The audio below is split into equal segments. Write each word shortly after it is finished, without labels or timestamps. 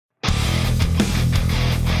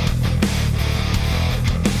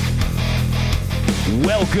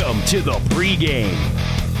Welcome to the pregame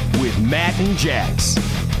with Matt and Jax.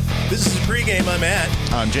 This is the pregame. I'm Matt.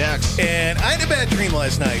 I'm Jax. And I had a bad dream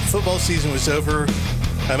last night. Football season was over.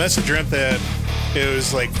 I must have dreamt that it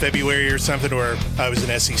was like February or something, or I was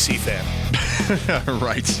an SEC fan.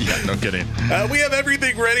 Right. Yeah, no kidding. We have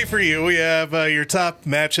everything ready for you. We have your top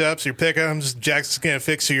matchups, your pick'ems. Jax is going to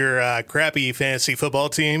fix your crappy fantasy football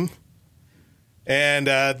team. And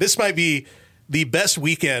this might be the best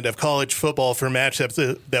weekend of college football for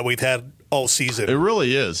matchups that we've had all season. It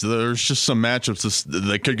really is. There's just some matchups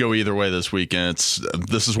that could go either way this weekend.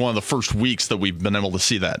 This is one of the first weeks that we've been able to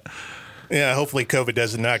see that. Yeah, hopefully COVID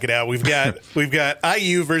doesn't knock it out. We've got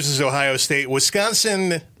IU versus Ohio State,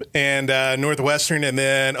 Wisconsin and Northwestern, and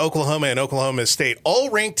then Oklahoma and Oklahoma State. All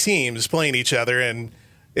ranked teams playing each other, and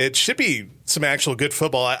it should be some actual good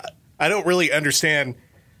football. I don't really understand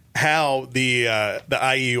how the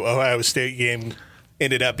IU Ohio State game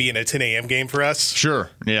ended up being a 10 a.m. game for us. Sure.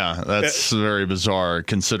 Yeah, that's very bizarre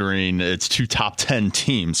considering it's two top 10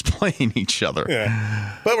 teams playing each other.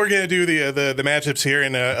 Yeah. But we're going to do the matchups here.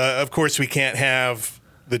 And, of course, we can't have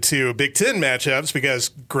the two Big Ten matchups because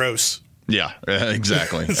gross. Yeah,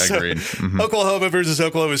 exactly. Agreed. Mm-hmm. Oklahoma versus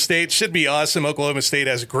Oklahoma State should be awesome. Oklahoma State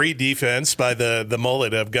has great defense by the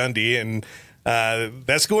mullet of Gundy. And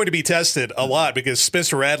that's going to be tested a lot because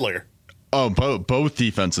Spencer Rattler. Oh, both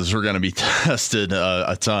defenses are going to be tested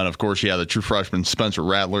a ton. Of course, the true freshman Spencer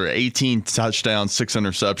Rattler, 18 touchdowns, 6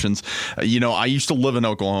 interceptions. I used to live in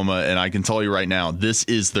Oklahoma, and I can tell you right now, this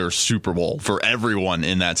is their Super Bowl for everyone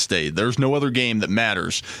in that state. There's no other game that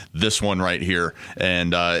matters. This one right here,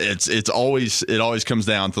 and it always comes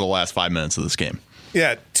down to the last 5 minutes of this game.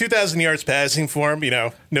 Yeah, 2,000 yards passing for him,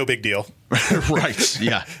 no big deal. Right.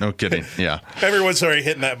 Yeah, no kidding. Yeah. Everyone's already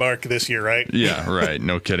hitting that mark this year, right? Yeah, right.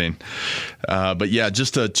 No kidding. But yeah,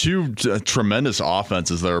 just two tremendous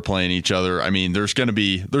offenses that are playing each other. I mean, there's going to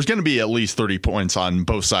be at least 30 points on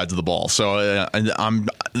both sides of the ball. So I'm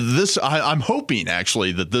hoping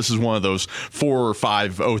actually that this is one of those 4 or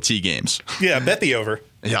 5 OT games. Yeah, bet the over.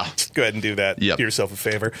 Yeah. Go ahead and do that. Yep. Do yourself a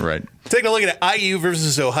favor. Right. Taking a look at IU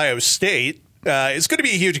versus Ohio State. It's going to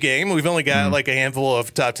be a huge game. We've only got like a handful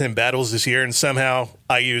of top 10 battles this year, and somehow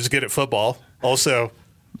IU is good at football. Also,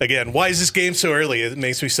 again, why is this game so early? It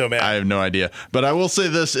makes me so mad. I have no idea. But I will say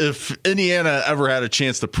this. If Indiana ever had a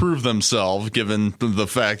chance to prove themselves, given the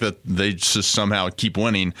fact that they just somehow keep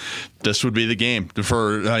winning, this would be the game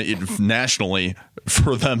for nationally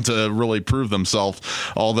for them to really prove themselves.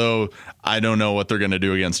 Although I don't know what they're going to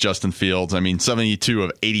do against Justin Fields. I mean, 72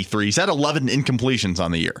 of 83. He's had 11 incompletions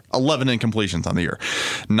on the year.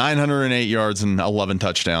 908 yards and 11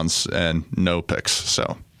 touchdowns and no picks.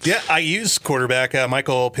 So. Yeah, IU's quarterback,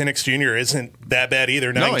 Michael Penix Jr., isn't that bad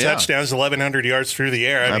either. 9 touchdowns, 1,100 yards through the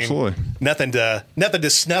air. Absolutely. Nothing to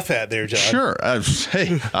snuff at there, John. Sure.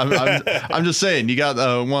 Hey, I'm just saying, you got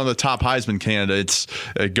one of the top Heisman candidates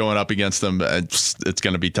going up against them. It's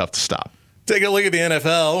going to be tough to stop. Take a look at the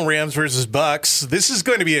NFL, Rams versus Bucks. This is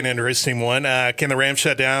going to be an interesting one. Can the Rams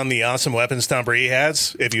shut down the awesome weapons Tom Brady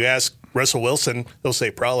has? If you ask Russell Wilson, he'll say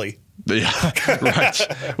probably. Yeah,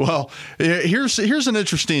 right. Well, here's an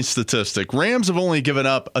interesting statistic. Rams have only given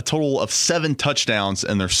up a total of 7 touchdowns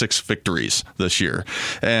in their 6 victories this year.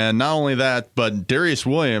 And not only that, but Darius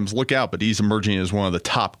Williams, look out, but he's emerging as one of the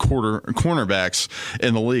top cornerbacks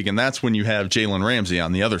in the league. And that's when you have Jalen Ramsey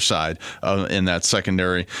on the other side in that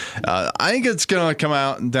secondary. I think it's going to come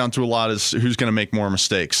out down to a lot is who's going to make more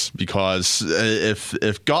mistakes, because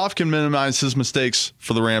if Goff can minimize his mistakes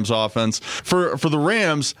for the Rams offense, for the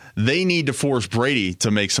Rams, they need to force Brady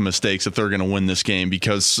to make some mistakes if they're going to win this game,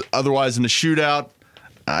 because otherwise in the shootout,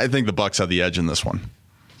 I think the Bucs have the edge in this one.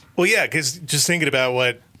 Well, yeah, because just thinking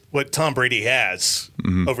about what Tom Brady has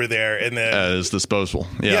over there in the his disposal,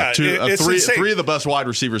 three of the best wide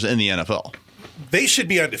receivers in the NFL. They should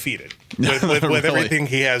be undefeated with really? Everything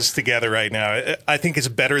he has together right now. I think it's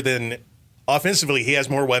better than offensively. He has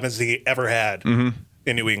more weapons than he ever had.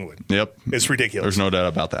 In New England. Yep. It's ridiculous. There's no doubt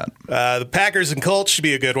about that. The Packers and Colts should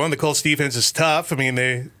be a good one. The Colts defense is tough. I mean,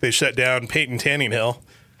 they shut down Peyton Tannehill.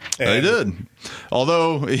 They did.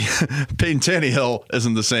 Although Peyton Tannehill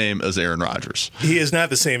isn't the same as Aaron Rodgers. He is not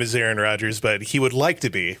the same as Aaron Rodgers, but he would like to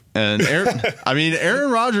be. And Aaron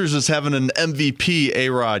Rodgers is having an MVP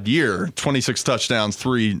A-Rod year, 26 touchdowns,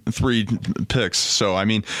 three picks. So,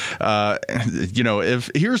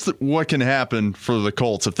 what can happen for the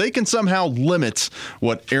Colts. If they can somehow limit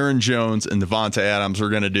what Aaron Jones and Devonta Adams are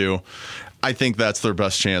going to do, I think that's their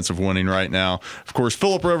best chance of winning right now. Of course,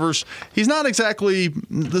 Phillip Rivers, he's not exactly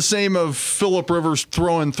the same of Phillip Rivers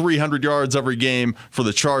throwing 300 yards every game for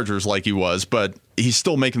the Chargers like he was, but he's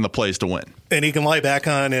still making the plays to win. And he can lie back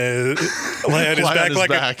on his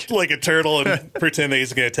back like a turtle and pretend that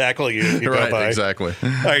he's going to tackle you if you go by. Exactly. All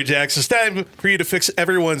right, Jax, it's time for you to fix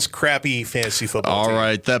everyone's crappy fantasy football team. All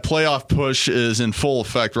right, that playoff push is in full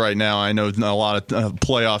effect right now. I know a lot of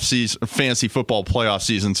fantasy football playoff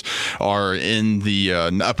seasons are in the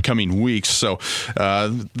upcoming weeks, so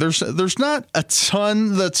there's not a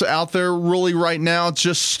ton that's out there really right now,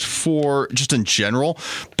 just in general.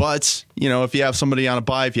 But if you have somebody on a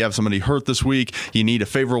bye, if you have somebody hurt this week, you need a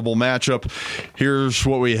favorable matchup. Here's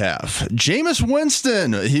what we have. Jameis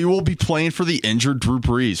Winston, he will be playing for the injured Drew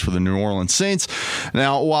Brees for the New Orleans Saints.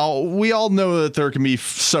 Now, while we all know that there can be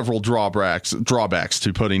several drawbacks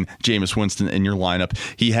to putting Jameis Winston in your lineup,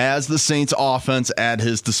 he has the Saints offense at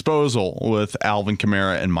his disposal with Alvin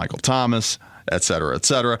Kamara and Michael Thomas, et cetera, et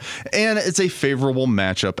cetera. And it's a favorable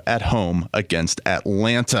matchup at home against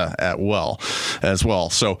Atlanta as well.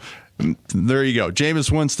 So there you go.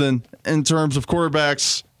 Jameis Winston, in terms of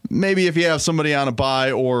quarterbacks, maybe if you have somebody on a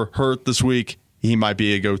bye or hurt this week, he might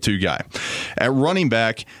be a go-to guy. At running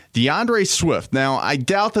back, DeAndre Swift. Now, I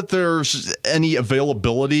doubt that there's any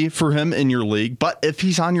availability for him in your league, but if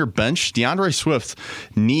he's on your bench, DeAndre Swift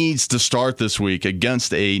needs to start this week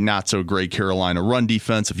against a not-so-great Carolina run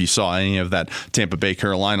defense. If you saw any of that Tampa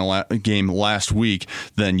Bay-Carolina game last week,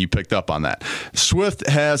 then you picked up on that. Swift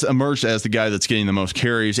has emerged as the guy that's getting the most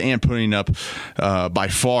carries and putting up by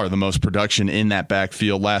far the most production in that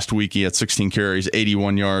backfield. Last week, he had 16 carries,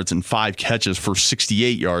 81 yards, and 5 catches for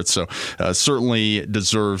 68 yards, so certainly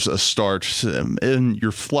deserves a start in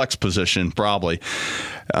your flex position, probably.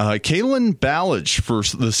 Kalen Ballage for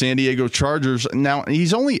the San Diego Chargers. Now,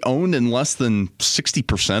 he's only owned in less than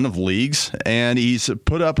 60% of leagues, and he's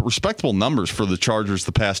put up respectable numbers for the Chargers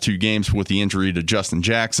the past 2 games with the injury to Justin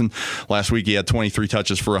Jackson. Last week, he had 23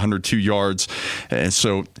 touches for 102 yards, and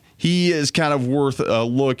so he is kind of worth a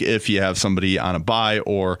look if you have somebody on a bye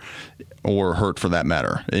or hurt for that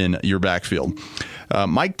matter in your backfield.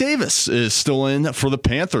 Mike Davis is still in for the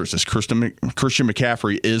Panthers as Christian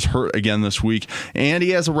McCaffrey is hurt again this week, and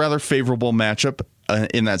he has a rather favorable matchup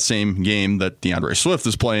in that same game that DeAndre Swift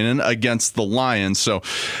is playing in against the Lions. So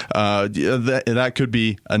that could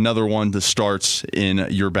be another one that starts in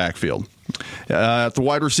your backfield. At the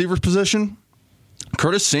wide receiver position,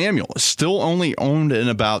 Curtis Samuel is still only owned in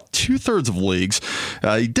about 2/3 of leagues.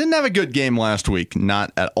 He didn't have a good game last week,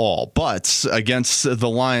 not at all. But against the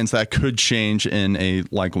Lions, that could change in a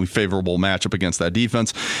likely favorable matchup against that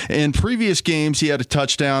defense. In previous games, he had a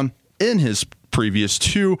touchdown in his previous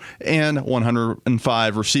 2 and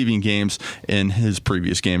 105 receiving games in his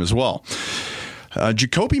previous game as well.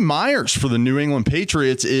 Jacoby Myers for the New England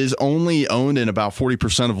Patriots is only owned in about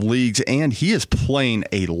 40% of leagues, and he is playing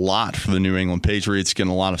a lot for the New England Patriots,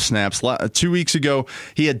 getting a lot of snaps. 2 weeks ago,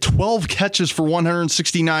 he had 12 catches for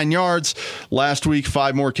 169 yards. Last week,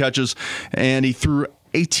 5 more catches, and he threw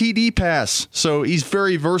a TD pass. So he's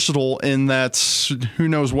very versatile in that who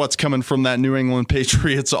knows what's coming from that New England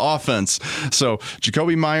Patriots offense. So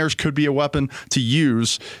Jacoby Myers could be a weapon to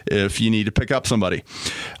use if you need to pick up somebody.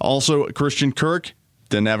 Also, Christian Kirk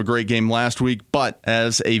didn't have a great game last week, but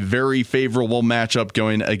has a very favorable matchup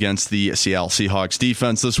going against the Seattle Seahawks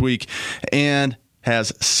defense this week and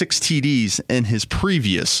has 6 TDs in his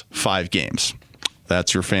previous 5 games.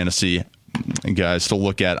 That's your fantasy guys to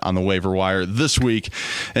look at on the waiver wire this week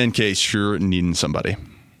in case you're needing somebody.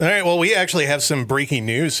 All right. Well, we actually have some breaking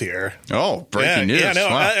news here. Oh, breaking news. Yeah, no.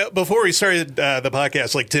 Wow. Before we started the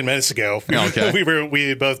podcast like 10 minutes ago, we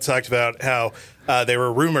had both talked about how there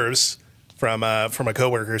were rumors from a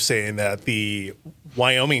coworker saying that the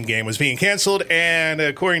Wyoming game was being canceled. And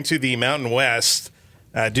according to the Mountain West,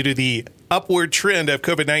 due to the upward trend of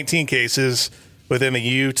COVID-19 cases within the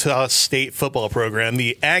Utah State football program,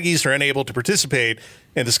 the Aggies are unable to participate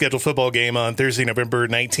in the scheduled football game on Thursday, November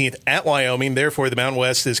 19th at Wyoming. Therefore, the Mountain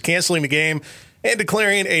West is canceling the game and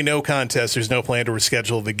declaring a no contest. There's no plan to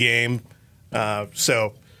reschedule the game.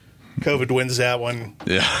 So COVID wins that one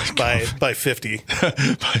by 50.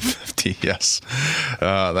 By 50, yes.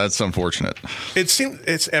 That's unfortunate.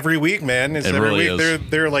 It's every week, man. It's every really week. is.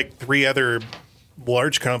 There are like 3 other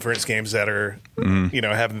large conference games that are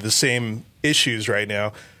having the same issues right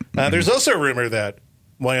now. There's also a rumor that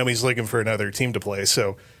Wyoming's looking for another team to play,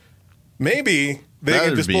 so maybe they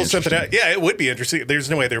can just pull something out. Yeah, it would be interesting. There's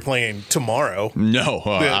no way they're playing tomorrow. No,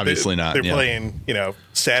 obviously not. They're playing,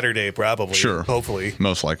 Saturday probably. Sure, hopefully,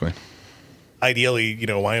 most likely. Ideally,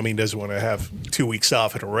 Wyoming doesn't want to have 2 weeks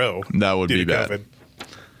off in a row. That would be bad. COVID.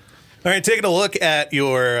 All right, taking a look at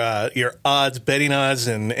your odds, betting odds,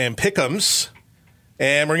 and pick'ems.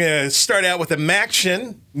 And we're going to start out with the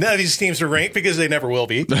MACtion. None of these teams are ranked because they never will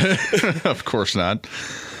be. Of course not.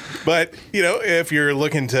 But, if you're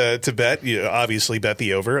looking to bet, you obviously bet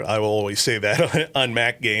the over. I will always say that on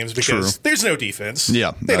MAC games because there's no defense.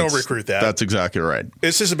 Yeah. They don't recruit that. That's exactly right.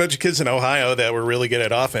 It's just a bunch of kids in Ohio that were really good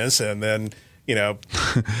at offense. And then,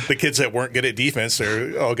 the kids that weren't good at defense,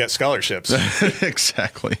 they all got scholarships.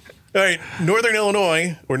 Exactly. All right. Northern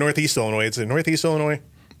Illinois or Northeast Illinois. Is it Northeast Illinois?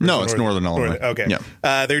 No, it's Northern Illinois. Okay.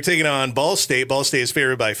 Yeah. They're taking on Ball State. Ball State is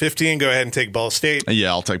favored by 15. Go ahead and take Ball State. Yeah,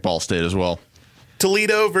 I'll take Ball State as well.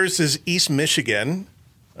 Toledo versus East Michigan.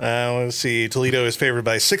 Let's see. Toledo is favored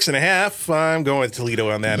by 6.5. I'm going with Toledo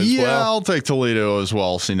on that as well. Yeah, I'll take Toledo as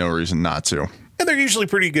well. See no reason not to. And they're usually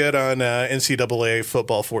pretty good on NCAA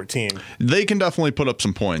Football 14. They can definitely put up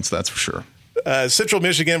some points, that's for sure. Central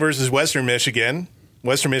Michigan versus Western Michigan.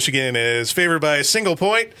 Western Michigan is favored by a single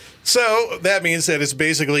point. So that means that it's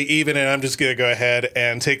basically even, and I'm just going to go ahead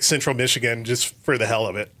and take Central Michigan just for the hell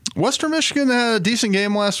of it. Western Michigan had a decent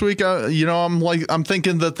game last week. I'm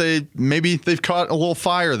thinking that they've caught a little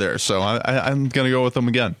fire there, so I'm going to go with them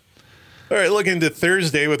again. All right, looking to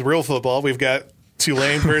Thursday with real football, we've got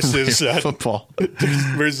Tulane versus football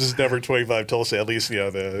versus number 25 Tulsa. At least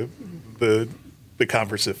the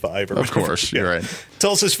conference at 5. Of course, you're right.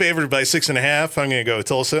 Tulsa's favored by 6.5. I'm going to go with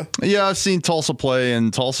Tulsa. Yeah, I've seen Tulsa play,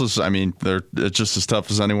 and Tulsa's. They're just as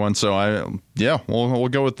tough as anyone. So we'll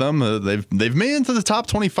go with them. They've made it into the top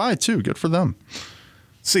 25 too. Good for them.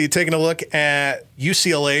 So you're taking a look at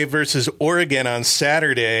UCLA versus Oregon on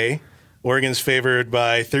Saturday. Oregon's favored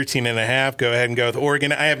by 13.5. Go ahead and go with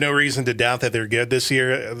Oregon. I have no reason to doubt that they're good this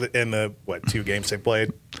year in the 2 games they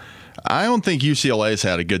played. I don't think UCLA's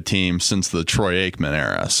had a good team since the Troy Aikman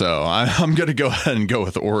era, so I'm going to go ahead and go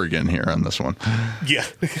with Oregon here on this one. Yeah.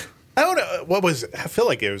 I don't know. I feel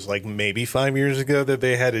like it was like maybe 5 years ago that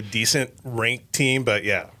they had a decent ranked team, but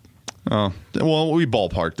yeah. Oh, well, we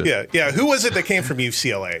ballparked it. Yeah. Who was it that came from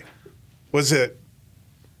UCLA? Was it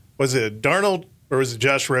Darnold or was it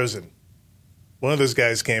Josh Rosen? One of those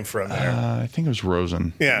guys came from there. I think it was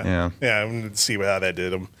Rosen. Yeah. I'm going to see how that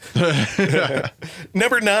did him.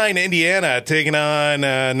 Number 9, Indiana, taking on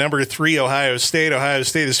number 3, Ohio State. Ohio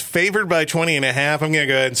State is favored by 20.5. I'm going to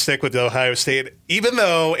go ahead and stick with Ohio State. Even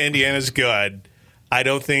though Indiana's good, I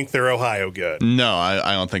don't think they're Ohio good. No,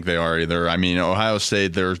 I don't think they are either. Ohio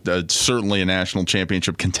State, they're certainly a national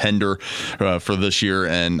championship contender for this year,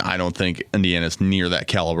 and I don't think Indiana's near that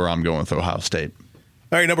caliber. I'm going with Ohio State.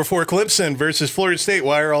 All right, number 4, Clemson versus Florida State.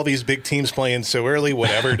 Why are all these big teams playing so early?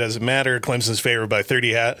 Whatever, doesn't matter. Clemson's favored by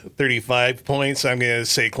 35 points. I'm going to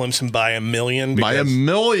say Clemson by 1 million. By 1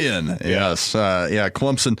 million, yes.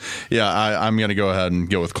 Clemson. Yeah, I'm going to go ahead and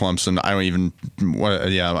go with Clemson. I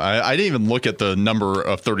didn't even look at the number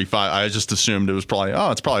of 35. I just assumed it was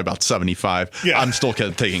it's probably about 75. Yeah. I'm still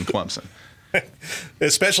taking Clemson.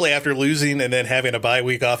 Especially after losing and then having a bye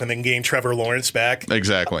week off and then gain Trevor Lawrence back.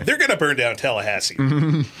 Exactly. They're going to burn down Tallahassee.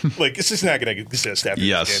 It's just not going to exist after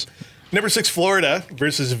this game. Number 6, Florida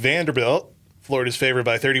versus Vanderbilt. Florida's favored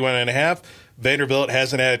by 31.5. Vanderbilt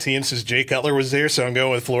hasn't had a team since Jay Cutler was there, so I'm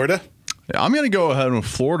going with Florida. I'm going to go ahead with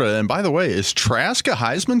Florida. And by the way, is Trask a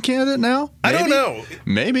Heisman candidate now? Maybe? I don't know.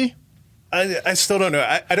 Maybe. I still don't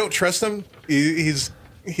know. I don't trust him. He's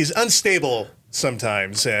unstable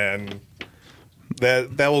sometimes, and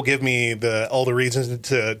that will give me all the reasons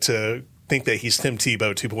to think that he's Tim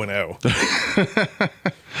Tebow 2.0.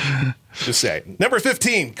 Just saying. Number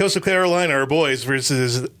 15, Coastal Carolina, our boys,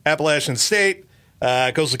 versus Appalachian State.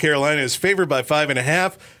 Coastal Carolina is favored by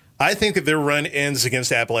 5.5. I think that their run ends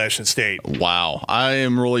against Appalachian State. Wow. I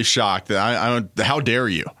am really shocked. How dare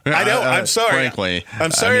you? I know. I'm sorry. Frankly.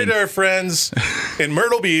 I'm sorry to our friends in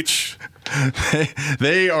Myrtle Beach.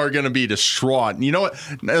 They are going to be distraught. You know what?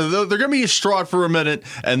 They're going to be distraught for a minute,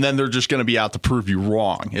 and then they're just going to be out to prove you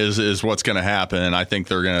wrong is what's going to happen. And I think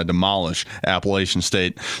they're going to demolish Appalachian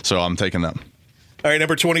State. So I'm taking them. All right,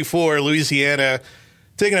 number 24, Louisiana,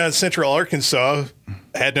 taking on Central Arkansas.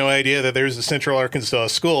 Had no idea that there's a Central Arkansas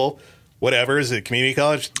school. Whatever. Is it community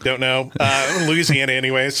college? Don't know. Louisiana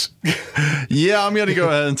anyways. Yeah, I'm going to go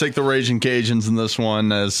ahead and take the Raging Cajuns in this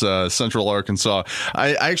one as Central Arkansas.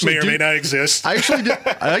 I actually may not exist. I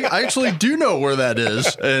actually do know where that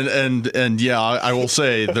is. And yeah, I will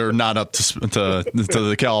say they're not up to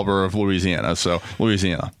the caliber of Louisiana. So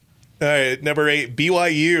Louisiana. All right, number 8,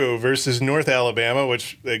 BYU versus North Alabama,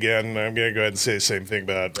 which, again, I'm going to go ahead and say the same thing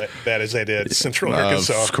about that as I did Central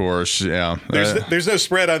Arkansas. Of course, yeah. There's no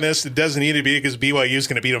spread on this. It doesn't need to be because BYU is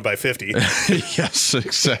going to beat them by 50. Yes,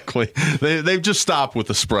 exactly. They've just stopped with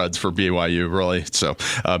the spreads for BYU, really. So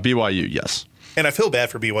BYU, yes. And I feel bad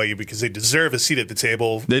for BYU because they deserve a seat at the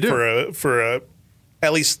table they do. for a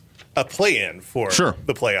at least a play-in for Sure.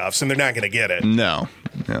 the playoffs, and they're not going to get it. No.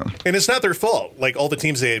 Yeah. And it's not their fault. Like, all the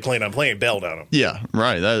teams they had planned on playing bailed on them. Yeah,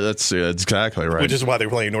 right. That's exactly right. Which is why they're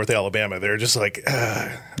playing North Alabama. They're just like,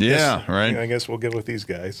 right. I guess we'll get with these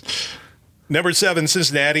guys. Number 7,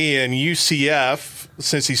 Cincinnati and UCF.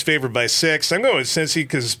 Since he's favored by 6, I'm going with Cincy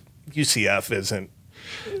because UCF isn't.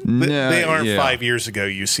 They aren't 5 years ago,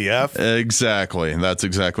 UCF. Exactly. That's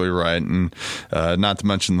exactly right. And not to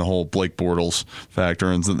mention the whole Blake Bortles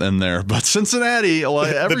factor in there. But Cincinnati,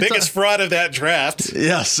 the biggest fraud of that draft.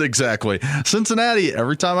 Yes, exactly. Cincinnati,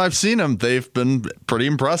 every time I've seen them, they've been pretty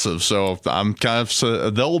impressive. So I'm kind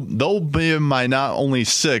of, they'll be my not only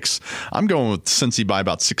 6, I'm going with Cincy by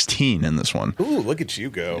about 16 in this one. Ooh, look at you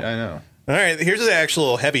go. Yeah, I know. All right, here's the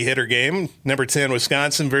actual heavy hitter game. Number 10,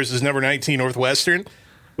 Wisconsin versus number 19, Northwestern.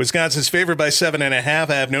 Wisconsin's favored by 7.5. I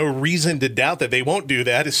have no reason to doubt that they won't do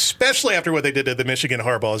that, especially after what they did to the Michigan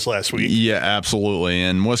Harbaughs last week. Yeah, absolutely.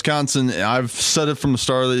 And Wisconsin, I've said it from the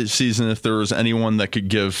start of the season, if there was anyone that could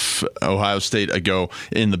give Ohio State a go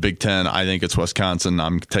in the Big Ten, I think it's Wisconsin.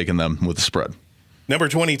 I'm taking them with the spread. Number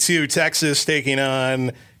 22, Texas taking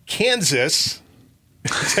on Kansas.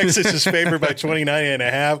 Texas is favored by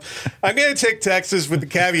 29.5. I'm going to take Texas with the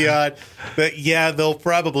caveat that, they'll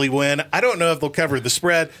probably win. I don't know if they'll cover the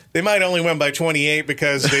spread. They might only win by 28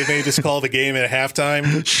 because they may just call the game at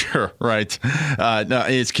halftime. Sure, right. No,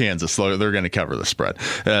 it's Kansas. They're going to cover the spread.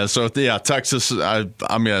 Texas, I'm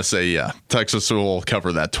going to say, Texas will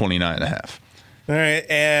cover that 29.5. All right,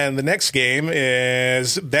 and the next game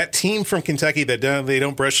is that team from Kentucky that they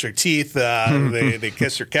don't brush their teeth, they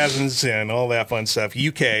kiss their cousins and all that fun stuff.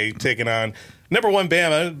 UK taking on number 1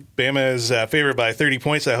 Bama. Bama is favored by 30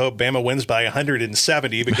 points. I hope Bama wins by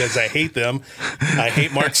 170 because I hate them. I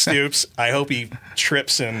hate Mark Stoops. I hope he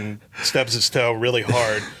trips and stubs his toe really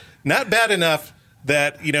hard. Not bad enough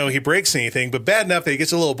that, he breaks anything, but bad enough that he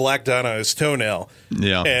gets a little black dot on his toenail.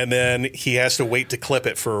 Yeah. And then he has to wait to clip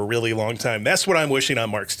it for a really long time. That's what I'm wishing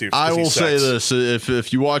on Mark Stoops. I will say this.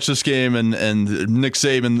 If you watch this game and Nick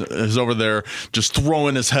Saban is over there just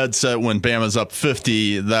throwing his headset when Bama's up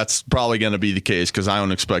 50, that's probably going to be the case because I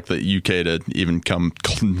don't expect the UK to even come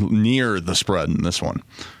near the spread in this one.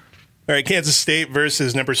 All right, Kansas State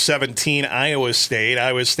versus number 17, Iowa State.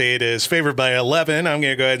 Iowa State is favored by 11. I'm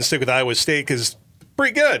going to go ahead and stick with Iowa State because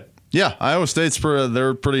pretty good. Yeah, Iowa State's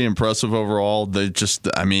they're pretty impressive overall. They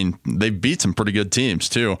they beat some pretty good teams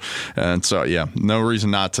too. And so, no reason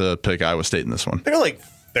not to pick Iowa State in this one. They're like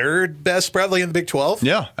third best probably in the Big 12.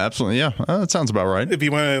 Yeah, absolutely. Yeah, that sounds about right. If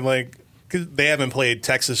you want to cause they haven't played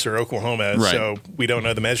Texas or Oklahoma, right. So we don't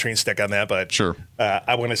know the measuring stick on that. But sure,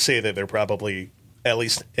 I want to say that they're probably at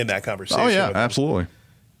least in that conversation. Oh, yeah, absolutely.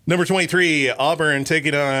 Number 23, Auburn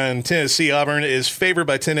taking on Tennessee. Auburn is favored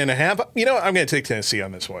by 10.5. I'm going to take Tennessee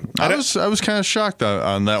on this one. I was kind of shocked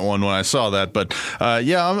on that one when I saw that, but I'm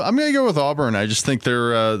going to go with Auburn. I just think they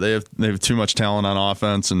have too much talent on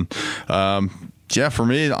offense, and for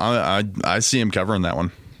me, I see him covering that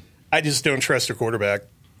one. I just don't trust their quarterback.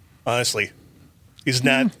 Honestly, he's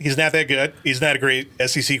not that good. He's not a great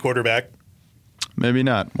SEC quarterback. Maybe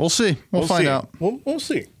not. We'll see. We'll find out. We'll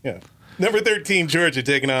see. Yeah. Number 13, Georgia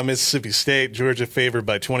taking on Mississippi State. Georgia favored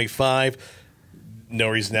by 25. No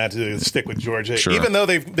reason not to stick with Georgia. Sure. Even though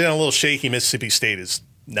they've been a little shaky, Mississippi State is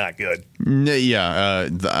not good. Yeah,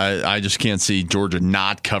 I just can't see Georgia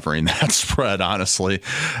not covering that spread, honestly.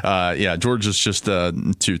 Georgia's just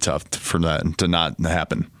too tough for that to not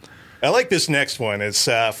happen. I like this next one. It's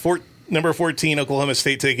number 14, Oklahoma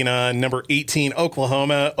State taking on number 18,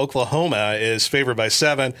 Oklahoma. Oklahoma is favored by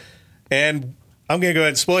 7. And I'm going to go ahead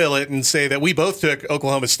and spoil it and say that we both took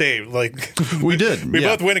Oklahoma State. We did. We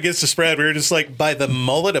both went against the spread. We were just by the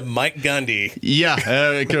mullet of Mike Gundy.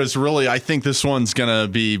 Yeah, because really, I think this one's going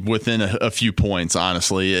to be within a few points,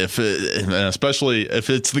 honestly. Especially if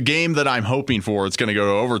it's the game that I'm hoping for, it's going to go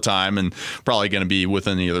to overtime and probably going to be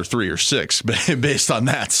within either 3 or 6 based on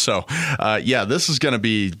that. So, this is going to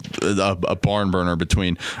be a barn burner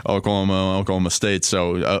between Oklahoma and Oklahoma State.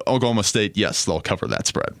 So, Oklahoma State, yes, they'll cover that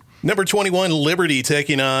spread. Number 21, Liberty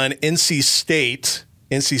taking on NC State.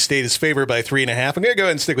 NC State is favored by 3.5. I'm going to go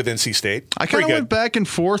ahead and stick with NC State. I kind of went back and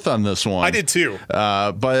forth on this one. I did too.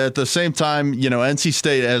 But at the same time, NC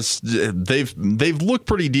State they've looked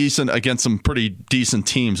pretty decent against some pretty decent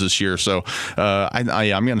teams this year. So I'm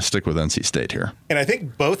going to stick with NC State here. And I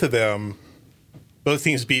think both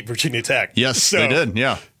teams beat Virginia Tech. Yes, they did.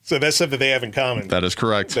 Yeah. So that's something they have in common. That is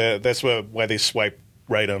correct. That's why they swipe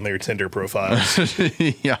right on their Tinder profiles.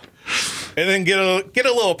 Yeah. And then get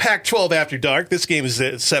a little Pac-12 after dark. This game is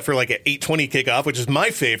set for like an 8:20 kickoff, which is my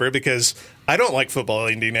favorite because I don't like football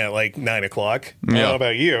ending at like 9 o'clock. I don't know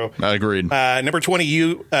about you. I agreed. Number 20,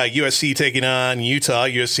 USC taking on Utah.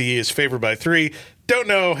 USC is favored by 3. Don't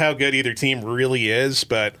know how good either team really is,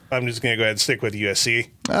 but I'm just going to go ahead and stick with USC.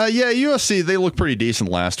 USC, they looked pretty decent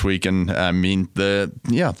last week, and I'm going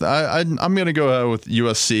to go with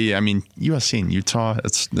USC. I mean, USC and Utah.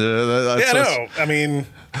 That's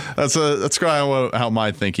kind of how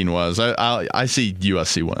my thinking was. I see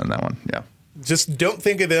USC winning that one. Yeah. Just don't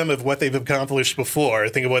think of them of what they've accomplished before.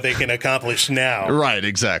 Think of what they can accomplish now. Right.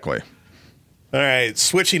 Exactly. All right.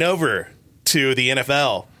 Switching over to the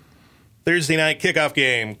NFL. Thursday night kickoff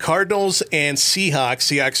game, Cardinals and Seahawks.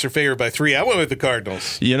 Seahawks are favored by 3. I went with the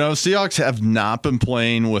Cardinals. Seahawks have not been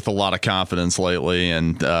playing with a lot of confidence lately,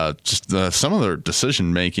 and some of their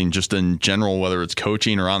decision making, just in general, whether it's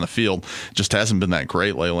coaching or on the field, just hasn't been that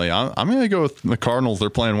great lately. I'm going to go with the Cardinals.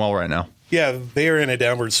 They're playing well right now. Yeah, they are in a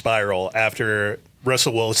downward spiral after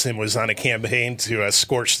Russell Wilson was on a campaign to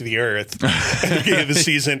scorch the earth at the beginning of the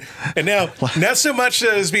season. And now, not so much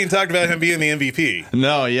is being talked about him being the MVP.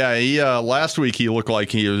 No, yeah. He last week he looked like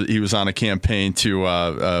he was on a campaign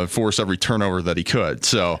to force every turnover that he could.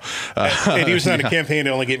 So, and he was on a campaign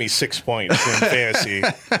to only get me 6 points in fantasy.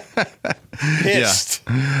 Pissed.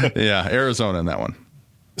 Yeah, Arizona in that one.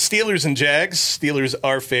 Steelers and Jags. Steelers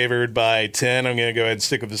are favored by 10. I'm going to go ahead and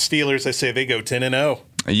stick with the Steelers. I say they go 10-0.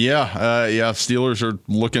 Yeah. Steelers are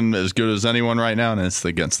looking as good as anyone right now, and it's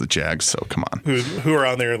against the Jags. So come on. Who are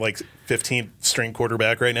on their like 15th string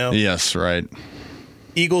quarterback right now? Yes, right.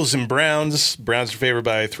 Eagles and Browns. Browns are favored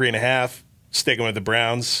by 3.5. Sticking with the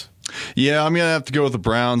Browns. Yeah, I'm gonna have to go with the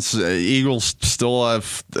Browns. Eagles still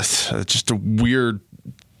have just a weird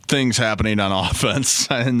things happening on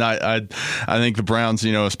offense, and I think the Browns,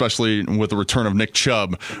 especially with the return of Nick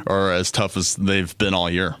Chubb, are as tough as they've been all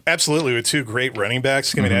year. Absolutely, with 2 great running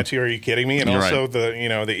backs coming at you. Are you kidding me? And You're also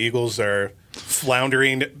right. the Eagles are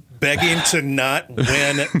floundering, begging to not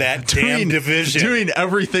win that damn division, doing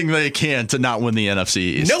everything they can to not win the NFC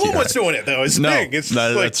East. No one wants to win it though. It's big. It's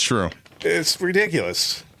that's true. It's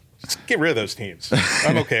ridiculous. Just get rid of those teams.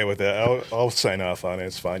 I'm okay with it. I'll sign off on it.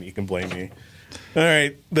 It's fine. You can blame me. All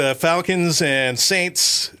right, the Falcons and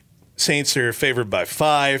Saints. Saints are favored by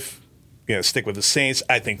 5. Stick with the Saints.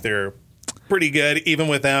 I think they're pretty good, even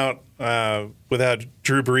without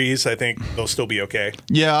Drew Brees. I think they'll still be okay.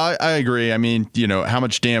 Yeah, I agree. I mean, how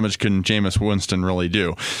much damage can Jameis Winston really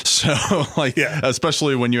do? So,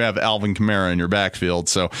 especially when you have Alvin Kamara in your backfield.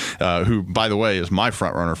 So, who, by the way, is my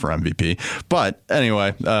front runner for MVP. But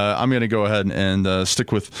anyway, I'm going to go ahead and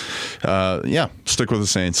stick with the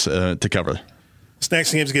Saints to cover. This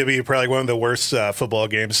next game is going to be probably one of the worst football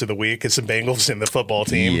games of the week. It's the Bengals and the football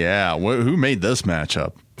team. Yeah, who made this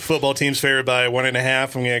matchup? Football team's favored by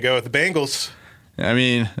 1.5. I'm going to go with the Bengals. I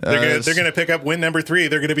mean, they're going to pick up win number 3.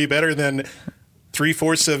 They're going to be better than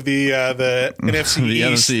 3/4 of the NFC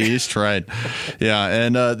the East. NFC East, right? Yeah,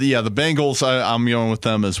 and the Bengals. I'm going with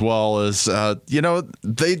them as well. As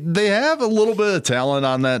they have a little bit of talent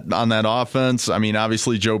on that offense. I mean,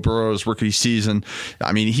 obviously Joe Burrow's rookie season.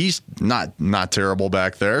 I mean, he's not terrible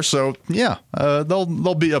back there. So yeah,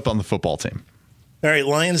 they'll be up on the football team. All right,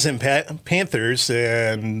 Lions and Panthers,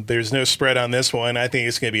 and there's no spread on this one. I think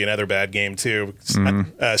it's going to be another bad game too.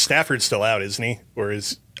 Stafford's still out, isn't he? Or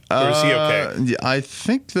is he okay? I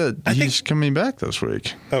think he's coming back this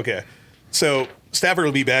week. Okay. So Stafford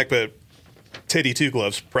will be back, but Teddy Two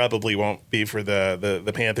Gloves probably won't be for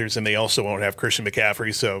the Panthers, and they also won't have Christian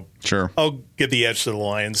McCaffrey. So sure, I'll give the edge to the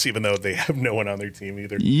Lions, even though they have no one on their team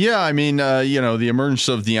either. Yeah, I mean, the emergence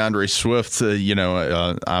of DeAndre Swift,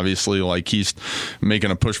 obviously, like he's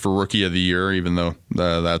making a push for Rookie of the Year, even though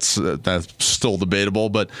that's still debatable.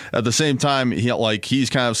 But at the same time, he's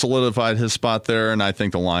kind of solidified his spot there, and I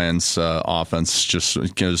think the Lions' offense just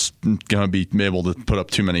is going to be able to put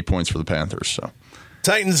up too many points for the Panthers. So.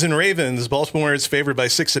 Titans and Ravens. Baltimore is favored by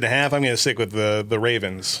 6.5. I'm going to stick with the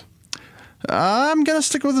Ravens. I'm going to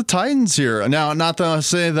stick with the Titans here. Now, not to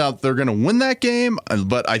say that they're going to win that game,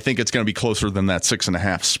 but I think it's going to be closer than that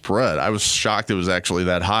 6.5 spread. I was shocked it was actually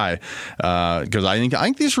that high because I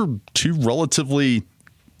think these are two relatively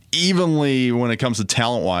evenly, when it comes to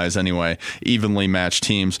talent-wise anyway, evenly matched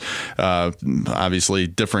teams. Obviously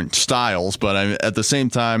different styles, but at the same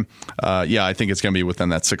time, I think it's going to be within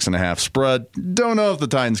that 6.5 spread. Don't know if the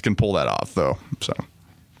Titans can pull that off, though. So.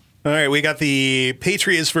 All right, we got the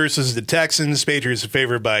Patriots versus the Texans. Patriots are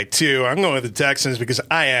favored by 2. I'm going with the Texans because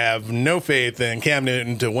I have no faith in Cam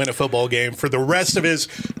Newton to win a football game for the rest of his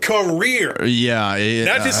career. Yeah.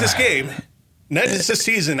 Not just this game. Not just this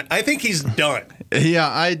season. I think he's done. Yeah,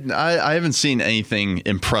 I haven't seen anything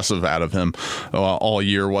impressive out of him all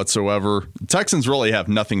year whatsoever. Texans really have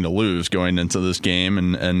nothing to lose going into this game,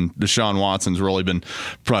 and Deshaun Watson's really been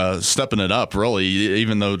stepping it up, really,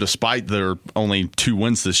 even though despite their only 2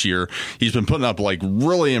 wins this year, he's been putting up like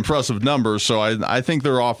really impressive numbers. So I think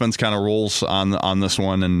their offense kind of rolls on this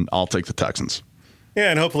one, and I'll take the Texans. Yeah,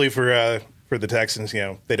 and hopefully for the Texans,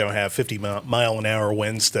 they don't have 50-mile-an-hour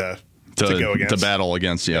winds to go against. To battle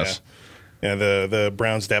against, yes. Yeah, the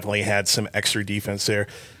Browns definitely had some extra defense there.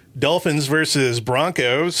 Dolphins versus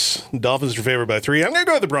Broncos. Dolphins are favored by 3. I'm going to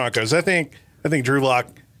go with the Broncos. I think Drew Lock,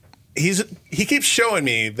 he keeps showing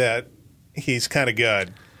me that he's kind of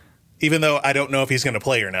good, even though I don't know if he's going to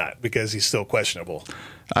play or not because he's still questionable.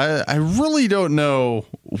 I really don't know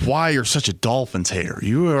why you're such a Dolphins hater.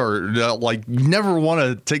 You are you never want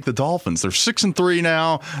to take the Dolphins. They're 6-3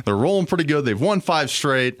 now. They're rolling pretty good. They've won 5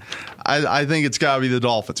 straight. I think it's got to be the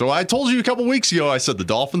Dolphins. So I told you a couple weeks ago, I said the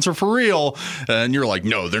Dolphins are for real, and you're like,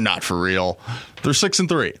 no, they're not for real. They're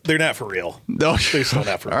 6-3. They're not for real. No, they're still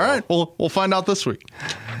not for real. All right, we'll find out this week.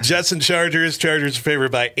 Jets and Chargers. Chargers are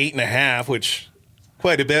favored by 8.5, which.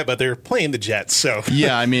 Quite a bit, but they're playing the Jets, so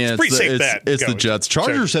yeah, I mean, it's the Jets.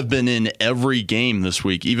 Chargers have been in every game this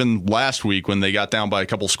week. Even last week, when they got down by a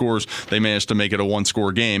couple scores, they managed to make it a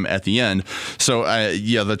 1-score game at the end. So,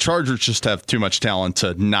 the Chargers just have too much talent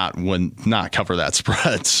to not cover that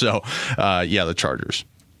spread. So, the Chargers.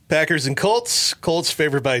 Packers and Colts. Colts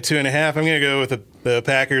favored by 2.5. I'm going to go with the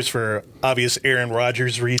Packers for obvious Aaron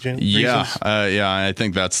Rodgers reasons. I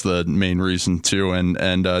think that's the main reason too. And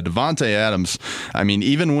Devontae Adams. I mean,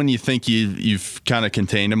 even when you think you've kind of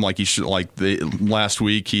contained him, last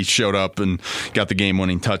week, he showed up and got the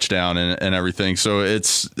game-winning touchdown and everything. So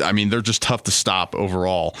they're just tough to stop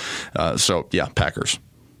overall. Packers.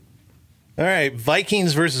 All right,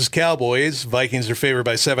 Vikings versus Cowboys. Vikings are favored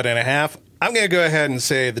by 7.5. I'm going to go ahead and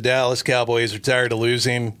say the Dallas Cowboys are tired of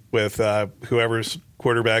losing with whoever's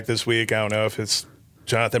quarterback this week. I don't know if it's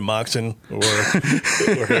Jonathan Moxon or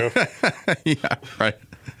who. Yeah, right.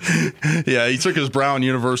 Yeah, he took his Brown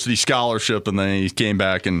University scholarship and then he came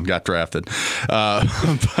back and got drafted.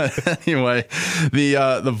 But anyway,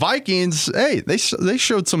 the Vikings, hey, they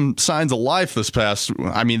showed some signs of life this past.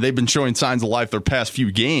 I mean, they've been showing signs of life their past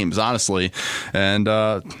few games, honestly. And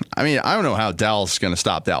I don't know how Dallas is going to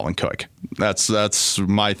stop Dalvin Cook. That's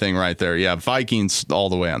my thing right there. Yeah, Vikings all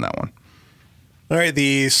the way on that one. All right,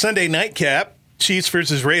 the Sunday nightcap. Chiefs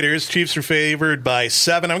versus Raiders. Chiefs are favored by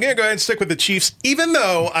 7. I'm going to go ahead and stick with the Chiefs, even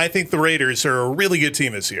though I think the Raiders are a really good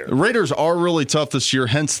team this year. The Raiders are really tough this year,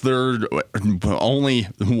 hence the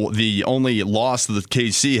only loss that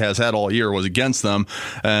KC has had all year was against them.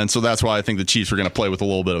 And so that's why I think the Chiefs are going to play with a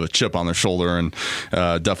little bit of a chip on their shoulder and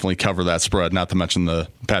definitely cover that spread, not to mention the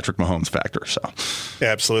Patrick Mahomes factor. So,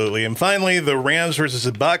 absolutely. And finally, the Rams versus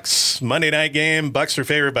the Bucks. Monday night game. Bucks are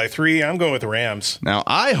favored by 3. I'm going with the Rams. Now,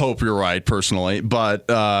 I hope you're right, personally. But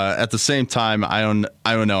at the same time, I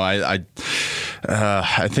don't know. I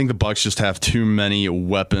think the Bucs just have too many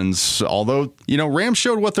weapons. Although, Rams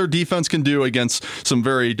showed what their defense can do against some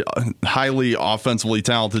very highly offensively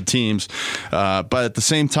talented teams. But at the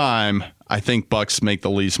same time, I think Bucs make the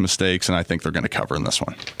least mistakes, and I think they're going to cover in this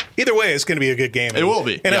one. Either way, it's going to be a good game. It will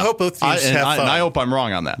be. And I hope both teams have fun. And I hope I'm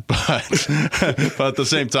wrong on that. But at the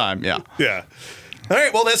same time, yeah. Yeah. All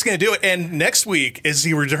right, well, that's going to do it. And next week is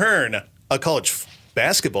the return of college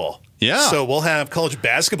basketball. Yeah. So we'll have college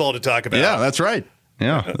basketball to talk about. Yeah, that's right.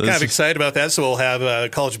 Yeah. I'm kind of excited about that. So we'll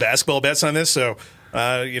have college basketball bets on this. So,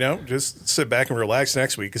 just sit back and relax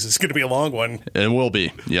next week because it's going to be a long one. It will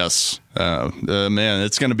be. Yes. Man,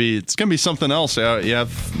 it's going to be something else. You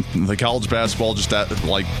have the college basketball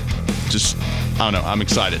I don't know. I'm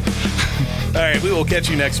excited. All right. We will catch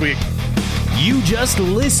you next week. You just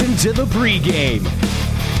listened to the pregame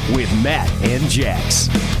with Matt and Jax.